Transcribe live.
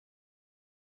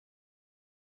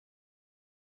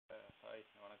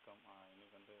வணக்கம்.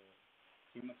 இன்னைக்கு வந்து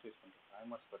Siemens யூஸ் பண்ணுற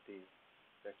டைமர்ஸ் பற்றி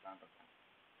பேசலான்னு இருக்கேன்.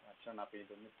 ஆக்சுவலாக நான் இப்போ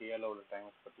இது வந்து டிஎல்ல உள்ள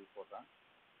டைமர்ஸ் பற்றி போடுறேன்.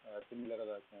 சிமிலராக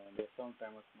தான் இருக்கும். இந்த எஸ்எம்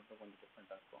டைமர்ஸ் மட்டும் கொஞ்சம்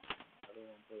டிஃப்ரெண்ட்டாக இருக்கும்.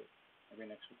 அதுவும் வந்து மேபி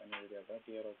நெக்ஸ்ட் தனி வீடியோவில்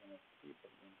டிஆர்ஓ டைமர்ஸ் பற்றி இப்போ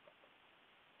பார்க்கலாம்.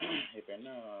 இப்போ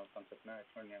என்ன கான்செப்ட்னா,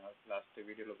 ஆக்சுவலாக நான் லாஸ்ட்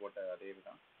வீடியோவில் போட்ட அதே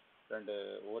இதுதான்.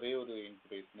 ஒரே ஒரு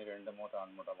இன்புட் யூஸ் பண்ணி 2 மோட்டர்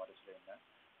ஆன் பண்ணுற மாதிரி சொல்லியிருந்தேன்.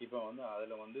 இப்போ வந்து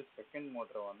அதில் வந்து செகண்ட்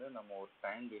மோட்டரை வந்து நம்ம ஒரு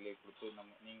டைம் டிலே கொடுத்து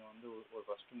நீங்கள் வந்து ஒரு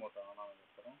ஃபஸ்ட்டு மோட்டர் ஆன்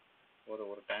ஆனதுக்கப்புறம்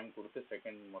ஒரு டைம் கொடுத்து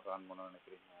செகண்ட் மோட்டர் ஆன் பண்ணணும்னு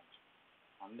நினைக்கிறீங்க.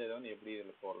 அந்த இதை வந்து எப்படி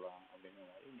இதில் போடலாம் அப்படிங்கிற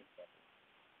மாதிரி நீங்கள் பார்க்கலாம்.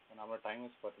 இப்போ நம்ம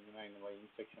டைமர்ஸ் பார்த்தீங்கன்னா இந்த மாதிரி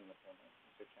இன்ஸ்ட்ரக்ஷனில் போகணும்.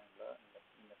 இன்ஸ்ட்ரக்ஷனில்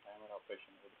இந்த டைமர்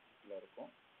ஆப்ரேஷன் ஒரு இதில்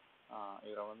இருக்கும்.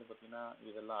 இதில் வந்து பார்த்தீங்கன்னா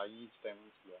இதெல்லாம் ஐஇஸ்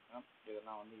டைமர்ஸ் சொல்லுவாங்க.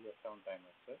 இதெல்லாம் வந்து எஸ்7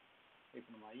 டைமர்ஸு. இப்போ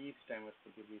நம்ம ஐஇஸ் டைமர்ஸ்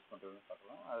பற்றி யூஸ் பண்ணுறதுன்னு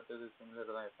பார்க்கலாம். அடுத்தது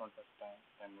சிமிலர் தான் எஸ்1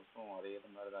 டைமர்ஸும் அதே இது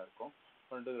மாதிரி தான் இருக்கும்.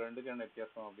 ரெண்டுக்கு என்ன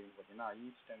வித்தியாசம் அப்படின்னு பார்த்தீங்கன்னா,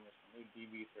 ஐஇஸ் டைமர்ஸ் வந்து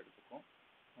டிபிஎஸ் எடுத்துக்கும்,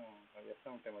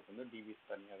 எஸ்7 டைமர்ஸ் வந்து டிபிஎஸ்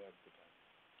தனியாக தான் எடுத்துட்டாங்க.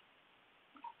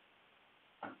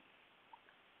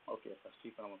 ஓகே, ஃபஸ்ட்டு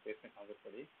இப்போ நம்ம பேசின கான்செப்ட்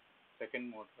படி செகண்ட்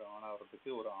மோட்டர் ஆன் ஆகிறதுக்கு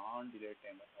ஒரு ஆன் டிலே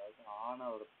டைமர், அதாவது ஆன்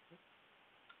ஆகிறதுக்கு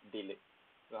டிலே,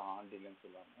 ஆன் டிலேன்னு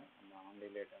சொல்லுவாங்க. அந்த ஆன்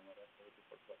டிலே டைமரை போட்டு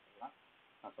பார்த்துக்கலாம்.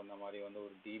 நான் சொன்ன மாதிரி வந்து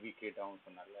ஒரு டிபி கிரியேட் ஆகும்னு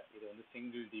சொன்னால, இது வந்து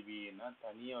சிங்கிள் டிபின்னா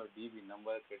தனியாக ஒரு டிபி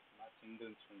நம்பர் கிரியேட் பண்ணால் சிங்கிள்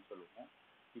இன்ஸ்டன்ட் சொல்லுவோம்.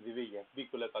 இதுவே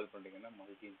எஃபிக்குள்ளே கால் பண்ணுறீங்கன்னா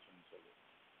மல்டி இன்ஸ்டன்ட் சொல்லுவோம்.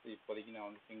 இப்போதைக்கு நான்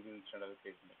வந்து சிங்கிள் இன்ஸ்டன்டாக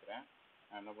கிரியேட் பண்ணிக்கிறேன்.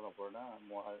 நான் என்ன பண்ண போகிறேன்னா,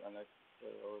 அந்த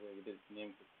ஒரு இது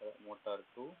நேம் கொடுக்குறேன், மோட்டார்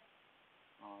 2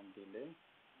 ஆன் டிலே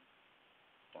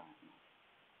டைமர்.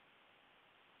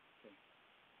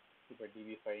 இப்போ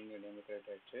டிபி5 நேம் கிரியேட்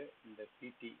ஆகிடுச்சு. இந்த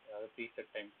பிடி, அதாவது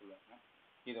ப்ரீசெட் டைம் சொல்லுவாங்க.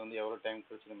 இது வந்து எவ்வளோ டைம்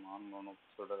கழிச்சு நம்ம ஆன் பண்ணணும்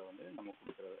சொல்கிறத வந்து நம்ம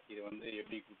கொடுக்குறது. இது வந்து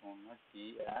எப்படி கொடுக்கணும்னா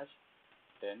T#10s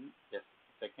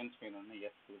செகண்ட்ஸ் வேணும்னா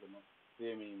எஸ் கொடுக்கணும்.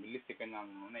 இதே மில்லி செகண்ட்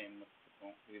ஆன் பண்ணணும்னா எம்எஸ்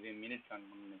கொடுக்கணும். இதே மினிட்ஸ் ஆன்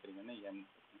பண்ணணும்னு நினைக்கிறீங்கன்னா எம்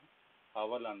கொடுக்கணும்.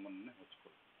 ஹவரில் ஆன் பண்ணணும்னா ஹெச்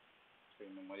கொடுக்கணும். ஸோ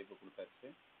இந்த மாதிரி இப்போ கொடுத்தாச்சு.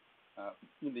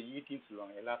 இந்த இடின்னு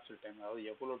சொல்லுவாங்க, எலாஸ்டிக் டைம், அதாவது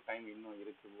எவ்வளோ டைம் இன்னும்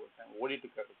இருக்குது ஓடிட்டு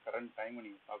இருக்கிற கரண்ட் டைமை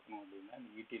நீங்கள் பார்க்கணும் அப்படின்னா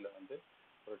இந்த இடியில் வந்து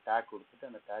ஒரு டேக் கொடுத்துட்டு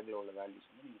அந்த டேக்கில் உள்ள வேல்யூஸ்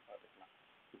வந்து நீங்கள் பார்த்துக்கலாம்.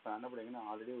 இப்போ என்ன பண்ணிங்கன்னா,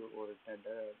 ஆல்ரெடி ஒரு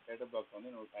டேட்டா பிளாக் வந்து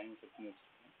என்னோட டைம் செட் பண்ணி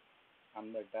வச்சுருக்கேன்.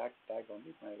 அந்த டேக் வந்து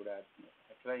இப்போ நான் கூட ஆட் பண்ணுவேன்.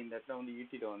 ஆக்சுவலாக இந்த இடத்துல வந்து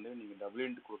இடியில் வந்து நீங்கள்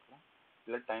டபுள்யூன்ட்டு கொடுக்கலாம்,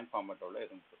 இல்லை டைம் ஃபார்மேட்டோட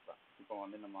எதுவும் கொடுக்கலாம். இப்போ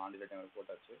வந்து நம்ம ஆண்டில் டைமர்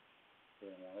போட்டாச்சு. இதை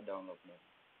நம்ம வந்து டவுன்லோட்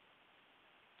பண்ணிடுறோம்.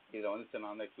 இதில் வந்து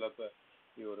நான் வந்து ஆக்சுவலாக இப்போ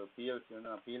இது ஒரு பிஎல்சி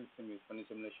வந்து நான் பிஎல்சி யூஸ் பண்ணி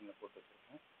சிமுலேஷனில் போட்டு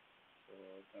வச்சுருக்கேன். ஸோ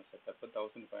செட்டப்போ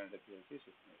 1500 பிஎல்சி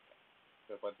யூஸ் பண்ணியிருக்கேன்.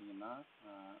 இப்போ பார்த்தீங்கன்னா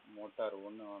மோட்டார்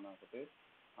 1 ஆன் ஆகுது.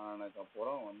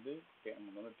 ஆனதுக்கப்புறம் வந்து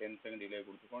நமக்கு வந்து 10 செகண்ட் டிலே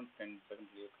கொடுத்துருக்கோம். 10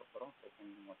 செகண்ட் டிலேக்கு அப்புறம்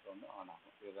செகண்ட் மோட்டர் வந்து ஆன்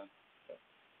ஆகும். இதுதான்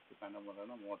இப்போ என்ன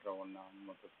பண்ணுறேன்னா, மோட்டரை 1 ஆன்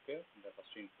பண்ணுறதுக்கு இந்த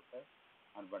ஃபஸ்ட் இன்புட்டை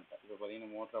ஆன் பண்ணிட்டேன். இப்போ பார்த்தீங்கன்னா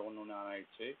மோட்டர் 1 ஆன்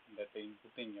ஆகிடுச்சு. இந்த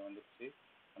இன்புட்டு இங்கே வந்துடுச்சு.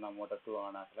 ஆனால் மோட்டார் 2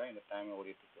 ஆன் ஆகலை. இந்த டைமை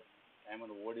ஓடிட்டுருக்கு.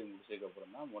 டைமர் ஓடி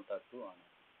முடிச்சதுக்கப்புறம் தான் மோட்டார் 2 ஆன்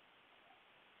ஆகும்.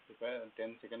 இப்போ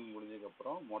 10 செகண்ட்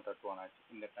முடிஞ்சதுக்கப்புறம் மோட்டார் 2 ஆன் ஆச்சு.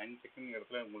 இந்த 10 செகண்ட்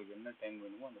இடத்துல உங்களுக்கு என்ன டைம்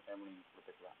வேணுமோ அந்த டைமை நீங்கள்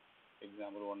கொடுத்துக்கலாம்.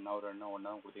 எக்ஸாம்பிள் 1 ஹவர் வேணும்னா 1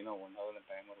 ஹவர் கொடுத்தீங்கன்னா 1 ஹவர் அந்த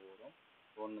டைமர் ஓடும்.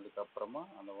 ஓடுனதுக்கப்புறமா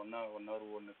அந்த 1 ஹவர்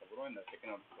ஓடுனதுக்கப்புறம் இந்த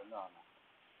செகண்ட் அவுட்புட் வந்து ஆன் ஆகும்.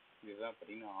 இதுதான்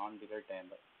பார்த்தீங்கன்னா ஆன் டிலே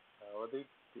டைமர். அதாவது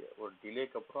ஒரு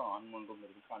டிலேக்கு அப்புறம் ஆன்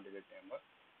பண்ணுறதுக்கு ஆன் டிலே டைமர்.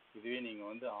 இதுவே நீங்கள்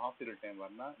வந்து ஆஃப் டிலே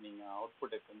டைமர்னால் நீங்கள்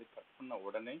அவுட்புட்டை வந்து கட் பண்ண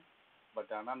உடனே,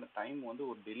 பட் ஆனால் அந்த டைம் வந்து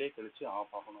ஒரு டிலே கழித்து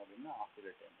ஆஃப் ஆகணும் அப்படின்னா ஆஃப்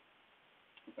டிலே டைமர்.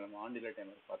 இப்போ நம்ம ஆன் டிலே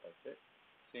டைமர் பார்த்தாச்சு.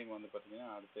 சேம் வந்து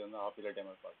பார்த்தீங்கன்னா அடுத்து வந்து ஆஃப் டிலே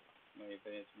டைமர் பார்க்கலாம். நான்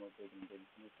இப்போ சும்மா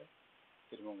பண்ணிவிட்டு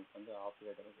திரும்ப உங்களுக்கு வந்து ஆஃப்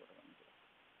டிலே டைமர் போட்டு காமிக்கிறேன்.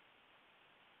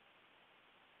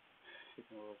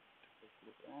 இப்போ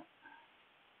கொடுக்குறேன்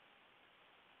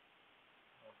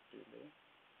ஆஃப் டிலே.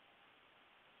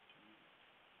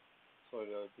 ஸோ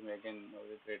இது அகைன்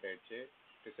ஒரு கிரியேட் ஆகிடுச்சு.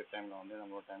 ப்ரீசெட் டைமில் வந்து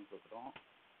நம்மளோட டைம் கொடுக்குறோம்.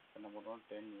 என்ன பண்ணுறோம்,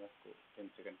 10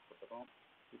 செகண்ட் கொடுக்குறோம்.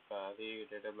 இப்போ அதே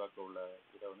டேட்டா பிளாக்ல உள்ள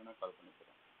இதை வந்து நான் கால்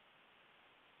பண்ணிக்கிறேன்.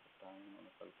 டைம்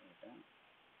வந்து கால் பண்ணிட்டேன்.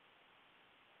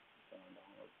 இப்போ நான்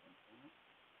டவுன்லோட் பண்ணுறேன்.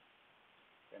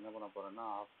 என்ன பண்ண போகிறேன்னா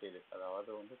ஆஃப் டிலே, அதாவது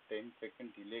வந்து 10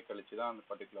 செகண்ட் டிலே கழிச்சு தான் அந்த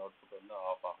பர்டிகுலர் அவுட்புட் வந்து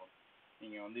ஆஃப் ஆகும்.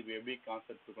 நீங்கள் வந்து இப்போ எப்படி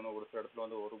கான்செப்ட் இருக்கணும், ஒரு சில இடத்துல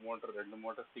வந்து ஒரு motor 2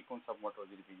 motor sequence of motor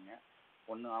வச்சுருப்பீங்க.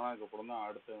 ஒன்று ஆனதுக்கப்புறம் தான்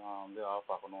அடுத்து வந்து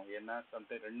ஆஃப் ஆகணும். ஏன்னா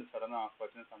சம்டைம் 2 சடனாக ஆஃப்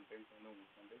ஆச்சுன்னா சம்டைம்ஸ் வந்து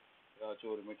உங்களுக்கு வந்து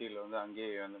ஏதாச்சும் ஒரு மெட்டீரியல் வந்து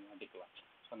அங்கேயே வந்து மாட்டிக்கலாம்.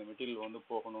 ஸோ அந்த மெட்டீரியல் வந்து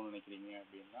போகணும்னு நினைக்கிறீங்க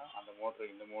அப்படின்னா அந்த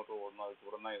மோட்டர் இந்த மோட்டர் ஓடணும்,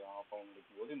 அதுக்கப்புறம் தான் இது ஆஃப் ஆகும்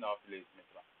நினைக்கும் போது இந்த ஆஃப் டிலே யூஸ்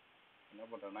பண்ணிக்கலாம். என்ன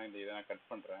பண்ணுறேன்னா இந்த இதை நான் கட்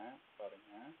பண்ணுறேன்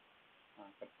பாருங்கள்.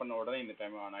 கட் பண்ண உடனே இந்த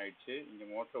டைம் ஆன் ஆகிடுச்சு. இங்கே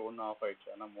மோட்டர் 1 ஆஃப் ஆகிடுச்சு,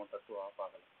 ஆனால் மோட்டர் 2 ஆஃப்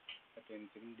ஆகலை. 10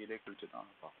 செகண்ட் டிலே கழிச்சு தான்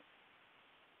ஆஃப் ஆகும்.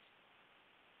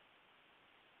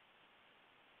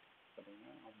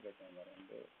 பார்த்தீங்கன்னா ஆப்ரேட் டைமர்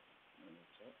வந்து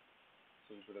முடிஞ்சிச்சு.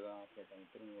 ஸோ இப்படி தான் ஆப்ரேட்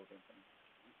டைமர் திரும்ப ஓப்பன் பண்ணி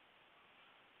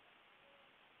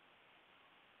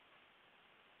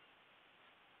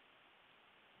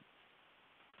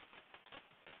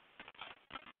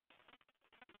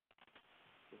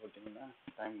பார்த்தீங்கன்னா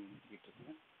டைம்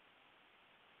இருக்கு.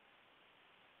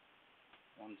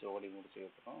 ஒன்ஸ் ஓடி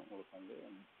முடிச்சதுக்கப்புறம் உங்களுக்கு வந்து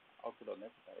அவுட்புட் வந்து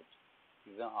ஆயிடுச்சு.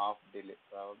 இதுதான் ஆஃப் டிலே,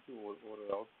 அதாவது ஒரு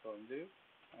அவுட்புட் வந்து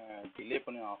டிலே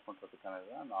பண்ணி ஆஃப் பண்ணுறதுக்கானது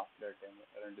தான் அந்த ஆஃப் டிலே டைம்.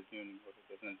 ரெண்டுத்தையும் நீங்கள் ஒரு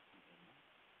டிஃப்ரென்ஸ் பண்ணுறீங்க.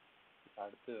 இப்போ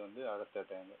அடுத்து வந்து அடுத்த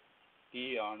டைமர்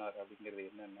TONR அப்படிங்கிறது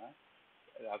என்னென்னா,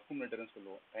 அது அக்குமுலேட்டர்னு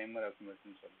சொல்லுவோம், டைமர்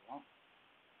அக்குமுலேட்டர்னு சொல்லுவோம்.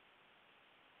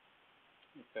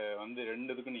 இப்போ வந்து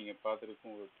ரெண்டுத்துக்கும் நீங்கள்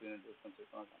பார்த்துருக்கும் ஒரு சின்ன டிஃப்ரென்ஸ்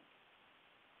இருக்கும்.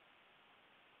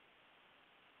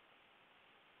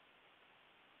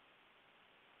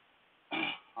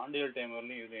 ஆண்டியல்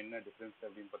டைமர்லையும் இதில் என்ன டிஃப்ரென்ஸ்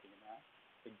அப்படின்னு பார்த்தீங்கன்னா,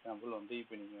 எக்ஸாம்பிள் வந்து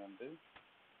இப்போ நீங்கள் வந்து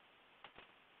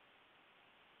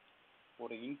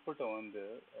ஒரு இன்புட்டை வந்து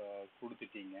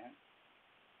கொடுத்துட்டீங்க.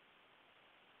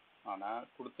 ஆனால்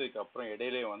கொடுத்ததுக்கப்புறம்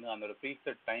இடையிலே வந்து அந்த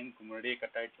ப்ரீசெட் டைமுக்கு முன்னாடியே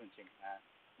கட் ஆகிடுச்சுன்னு வச்சுக்கோங்களேன்,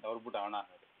 இந்த அவுட்புட் ஆன்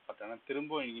ஆகாது. பட் ஆனால்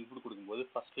திரும்ப இன்புட் கொடுக்கும்போது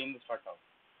ஃபஸ்ட் டைம் ஸ்டார்ட்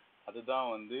ஆகும். அதுதான்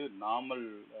வந்து நார்மல்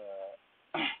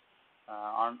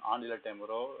ஆண்டியல்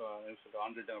டைமரோ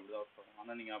ஆண்டியல் டைமர் அப்படி தான் ஒர்க் ஆகும்.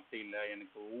 ஆனால் நீங்கள் அப்படி இல்லை,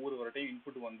 எனக்கு ஒவ்வொரு வாட்டியும்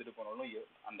இன்புட் வந்துட்டு போனாலும்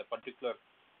அந்த பர்டிகுலர்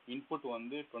இன்புட்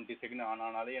வந்து 20 செகண்ட் ஆன்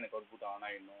ஆனாலே எனக்கு அவுட்புட் ஆன்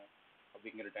ஆகிடணும்.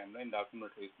 அப்படிங்கிற டைமில் இந்த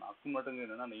அக்குமுலேட்டர் யூஸ் பண்ணணும். அக்குமுலேட்டர்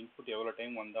என்னென்னா, அந்த இன்புட் எவ்வளோ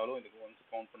டைம் வந்தாலும் இதுக்கு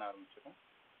ஒன்ஸ் கவுண்ட் பண்ண ஆரம்பிச்சிடும்.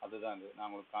 அதுதான் இது. நான்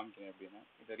உங்களுக்கு காமிக்கிறேன் எப்படின்னா,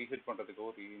 இதை ரீசெட் பண்ணுறதுக்கு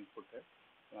ஒரு இன்புட்டு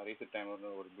நான் ரீசெட்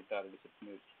டைமர் ஒரு பிட் ஆல்ரெடி செட்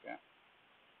பண்ணி வச்சுருக்கேன்.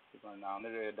 இப்போ நான் வந்து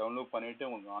டவுன்லோட் பண்ணிவிட்டு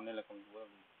உங்களுக்கு ஆன்லைனில்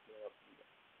காமிக்கும்போது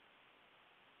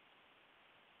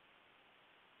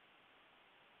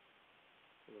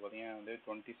இது பார்த்தீங்கன்னா வந்து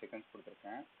 20 செகண்ட்ஸ்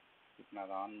கொடுத்துருக்கேன். இப்போ நான்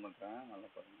அதை ஆன் பண்ணுறேன், நல்லா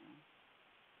பாருங்கள்.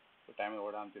 இப்போ டைமர்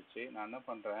ஓட ஆரம்பிச்சிருச்சு. நான் என்ன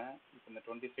பண்ணுறேன், இப்போ இந்த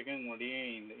 20 செகண்ட் முன்னாடியே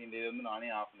இந்த இதை வந்து நானே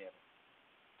ஆஃப் பண்ணிடுறேன்.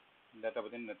 இந்த இடத்த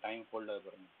பற்றி இந்த டைம் ஹோல்டர்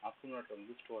பாருங்கள், அக்குமுலேட்டர்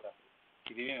வந்து ஸ்டோர் ஆகுது.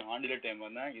 இதுவே ஆண்டியல்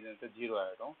டைமர்னா இது வந்து 0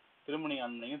 ஆகிடும். திரும்ப நீங்கள்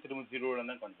ஆன் பண்ணீங்க, திரும்ப 0ல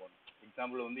தான் கொண்டு போகணும்.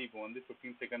 எக்ஸாம்பிள் வந்து இப்போ வந்து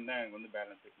 15 செகண்ட் தான் எனக்கு வந்து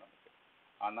பேலன்ஸ் இருக்கு நமக்கு.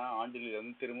 ஆனால் ஆண்டியல்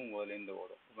வந்து திரும்ப முதலேருந்து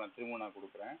ஓடும். இப்போ நான் திரும்ப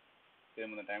கொடுக்குறேன்,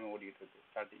 திரும்ப இந்த டைமை ஓடிக்கிட்டு இருக்கு.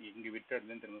 ஸ்டார்ட் இங்கே விட்ட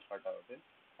இடத்துலேருந்து திரும்ப ஸ்டார்ட் ஆகுது.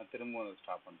 நான் திரும்ப அதை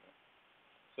ஸ்டாப் பண்ணுறேன்.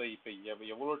 ஸோ இப்போ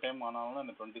எவ்வளோ டைம் ஆனாலும்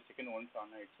அந்த 20 செகண்ட் ஒன்ஸ்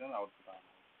ஆன் ஆகிடுச்சுன்னா அவுட்புட் ஆன்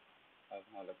ஆகும்.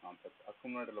 அதுதான் அதில் கான்செப்ட்.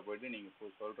 அக்குமுலேட்டரில் போய்ட்டு நீங்கள் இப்போ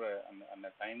சொல்கிற அந்த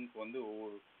டைமுக்கு வந்து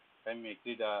ஒவ்வொரு டைம்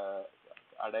எக்ஸிட்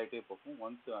ஆட் ஆகிட்டே போகும்.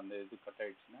 ஒன்ஸ் அந்த இது கட்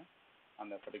ஆகிடுச்சுன்னா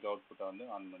அந்த பர்டிகுலர் அவுட்புட்டை வந்து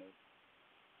ஆன் பண்ணுது.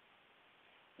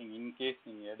 நீங்கள் இன்கேஸ்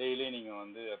நீங்கள் இடையிலே நீங்கள்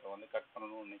வந்து அதை வந்து கட்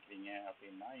பண்ணணும்னு நினைக்கிறீங்க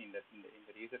அப்படின்னா இந்த இந்த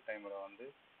ரீசெட் டைமரை வந்து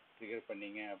ட்ரிகர்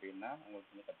பண்ணீங்க அப்படின்னா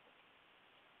உங்களுக்கு வந்து கட் பண்ணும்.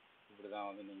 இப்படி தான்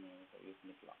வந்து நீங்கள் யூஸ்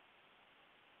பண்ணிக்கலாம்.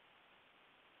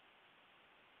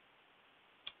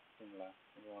 சரிங்களா?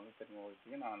 இப்போ வந்து திரும்ப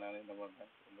ஓடிச்சிங்க, நான் இந்த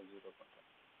பண்ணுறேன், திரும்ப 0 பண்ணுறேன்.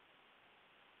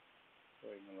 ஸோ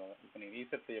இப்போ நீங்கள்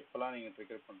ரீசெட் எப்போல்லாம் நீங்கள்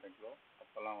ட்ரிகர் பண்ணுறீங்களோ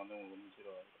அப்போல்லாம் வந்து உங்களுக்கு வந்து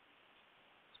 0 ஆகிடும்.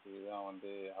 ஸோ இதுதான்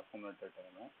வந்து அக்குமுலேட்டர்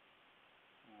டைமு.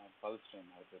 பல்ஸ்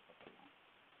டைம் அடுத்து பார்த்துக்கலாம்.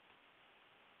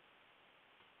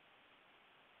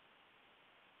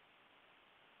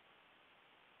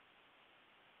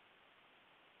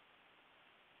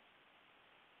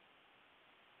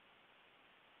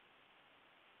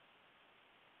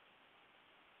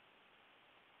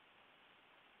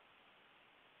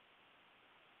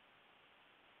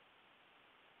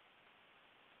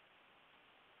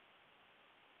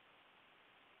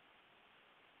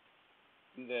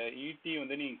 இந்த இடி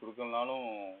வந்து நீங்கள் கொடுக்கலனாலும்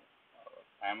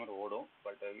டைமர் ஓடும்.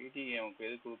 பட் இடி நமக்கு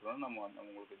எது கொடுக்குறோன்னு நம்ம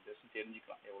உங்களுக்கு ஜஸ்ட்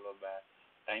தெரிஞ்சுக்கலாம் எவ்வளோ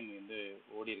டைம் வந்து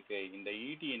ஓடி இருக்கு. இந்த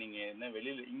இடியை நீங்கள் என்ன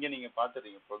வெளியில் இங்கே நீங்கள்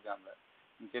பார்த்துறீங்க ப்ரோக்ராமில்,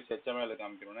 இன்கேஸ் HMIல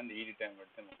காமிக்கணும்னா இந்த இடி டைம்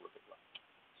எடுத்து நம்ம கொடுத்துக்கலாம்.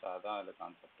 ஸோ அதான் அதில்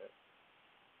கான்செப்ட்டு.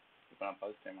 இப்போ நான்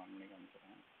பல்ஸ் டைம் ஆன் பண்ணி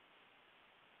காமிக்கிறேன்.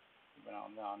 இப்போ நான்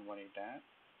வந்து ஆன் பண்ணிட்டேன்.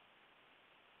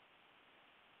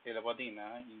 இதில் பார்த்தீங்கன்னா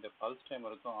இந்த பல்ஸ்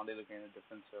டைமருக்கும் ஆண்டியலுக்கும் என்ன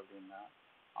டிஃப்ரென்ஸ் அப்படின்னா,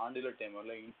 ஆண்டியல்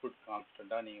டைமரில் இன்புட்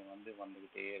கான்ஸ்டண்ட்டாக நீங்கள் வந்து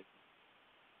வந்துக்கிட்டே இருக்கும்.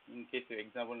 இன்கேஸ்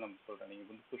எக்ஸாம்பிள் நம்ம சொல்கிறேன், நீங்கள்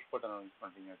வந்து புஷ் பட்டன் யூஸ்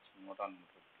பண்ணுறீங்க வச்சுக்கோங்க மோட்டர் ஆன்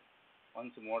பண்ணுறதுக்கு.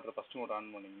 Once motor first motor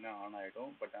on பண்ணிங்கன்னா ஆன்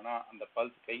ஆகிடும். பட் ஆனால் அந்த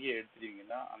பல்ஸ் கையை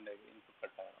எடுத்துட்டீங்கன்னா அந்த இன்புட்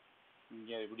கட் ஆகிடும்.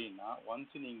 இங்கே எப்படின்னா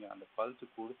ஒன்ஸ் நீங்கள் அந்த பல்ஸ்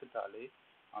கொடுத்துட்டாலே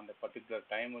அந்த பர்டிகுலர்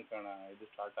டைமுக்கான இது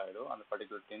ஸ்டார்ட் ஆகிடும். அந்த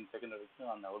பர்டிகுலர் 10 செகண்ட்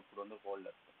வரைக்கும் அந்த அவுட்புட் வந்து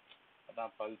ஹோல்டில் இருக்கும்.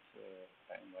 அதான் பல்ஸ்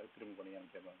டைம் மாதிரி திரும்ப பண்ணி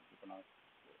அனுப்பிடுவாங்க. இப்போ நான்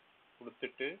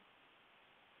கொடுத்துட்டு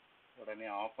உடனே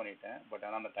ஆஃப் பண்ணிட்டேன். பட்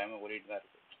ஆனால் அந்த டைமை ஓடிட்டு தான்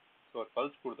இருக்குது. ஸோ ஒரு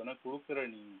பல்ஸ் கொடுத்தோன்னா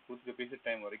நீங்கள் கொடுக்குற பீஸ்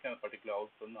டைம் வரைக்கும் அந்த பர்டிகுலர்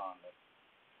அவுட் வந்து ஆன் ஆகும்.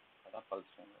 அதான்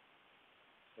பல்ஸ் டைமர்.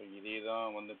 ஸோ இதே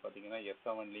தான் வந்து பார்த்தீங்கன்னா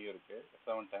S7லேயும் இருக்குது.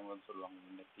 S7 டைமர்னு சொல்லுவாங்க.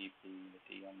 இந்த TP இந்த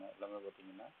TN எல்லாமே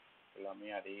பார்த்தீங்கன்னா எல்லாமே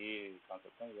அதே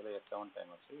கான்செப்ட் தான். இதெல்லாம் S7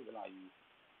 டைமர்ஸு, இதெல்லாம் IUC.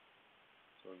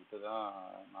 ஸோ இதுதான்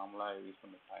நார்மலாக யூஸ்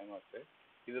பண்ணுற டைமர்ஸு.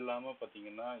 இது இல்லாமல்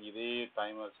பார்த்தீங்கன்னா இதே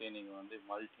டைமர்ஸே நீங்கள் வந்து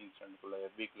மல்டி இன்ஸ்டன்ட்குள்ளே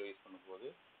FBக்குள்ளே யூஸ் பண்ணும்போது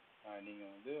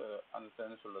நீங்கள் வந்து அந்த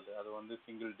என்ன சொல்கிறது, அது வந்து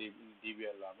சிங்கிள்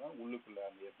டிபியாக இல்லாமல் உள்ளுக்குள்ளே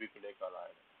அந்த FBக்குள்ளே கால்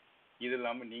ஆகிடும். இது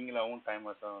இல்லாமல் நீங்களாகவும்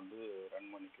டைமர்ஸாக வந்து ரன்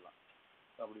பண்ணிக்கலாம்.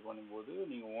 அப்படி பண்ணும்போது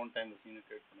நீங்கள் ஓன் டைம் மிஷினை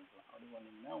க்ரியேட் பண்ணிக்கலாம். அப்படி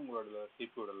பண்ணிங்கன்னா உங்களோட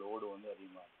சிபியோட லோடு வந்து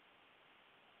அதிகமாக இருக்கும்.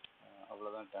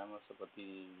 அவ்வளோதான் டைமர்ஸை பற்றி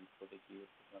இப்போதைக்கு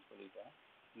நான் சொல்லிட்டேன்.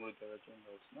 உங்களுக்கு ஏதாச்சும்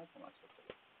டவுட்ஸ்னால் கமெண்ட்ஸ்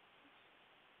சொல்லுங்கள்.